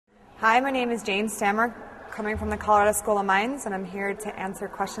Hi, my name is Jane Stammer, coming from the Colorado School of Mines, and I'm here to answer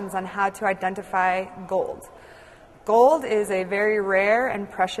questions on how to identify gold. Gold is a very rare and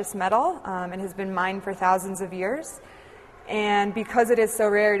precious metal. It has been mined for thousands of years. And because it is so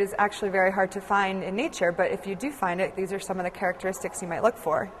rare, it is actually very hard to find in nature. But if you do find it, these are some of the characteristics you might look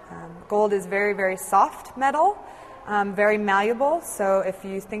for. Gold is very, very soft metal, very malleable. So if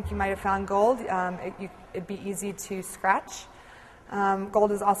you think you might have found gold, it'd be easy to scratch.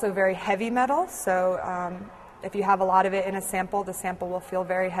 Gold is also very heavy metal, so if you have a lot of it in a sample, the sample will feel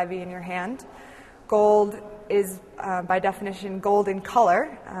very heavy in your hand. Gold is, by definition, gold in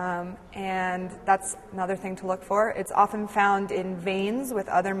color, and that's another thing to look for. It's often found in veins with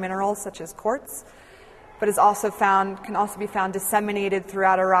other minerals such as quartz, but can also be found disseminated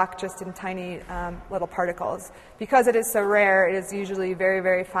throughout a rock just in tiny little particles. Because it is so rare, it is usually very,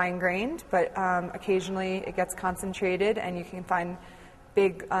 very fine-grained, but occasionally it gets concentrated and you can find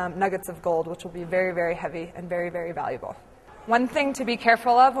big nuggets of gold, which will be very, very heavy and very, very valuable. One thing to be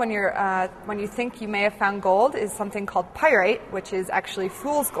careful of when you think you may have found gold is something called pyrite, which is actually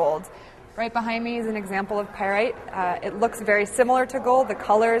fool's gold. Right behind me is an example of pyrite. It looks very similar to gold. The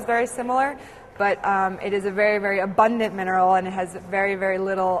color is very similar. But it is a very, very abundant mineral, and it has very, very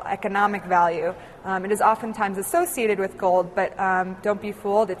little economic value. It is oftentimes associated with gold, but don't be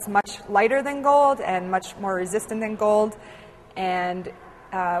fooled. It's much lighter than gold and much more resistant than gold, and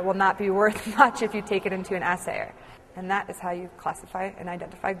will not be worth much if you take it into an assayer. And that is how you classify and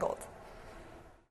identify gold.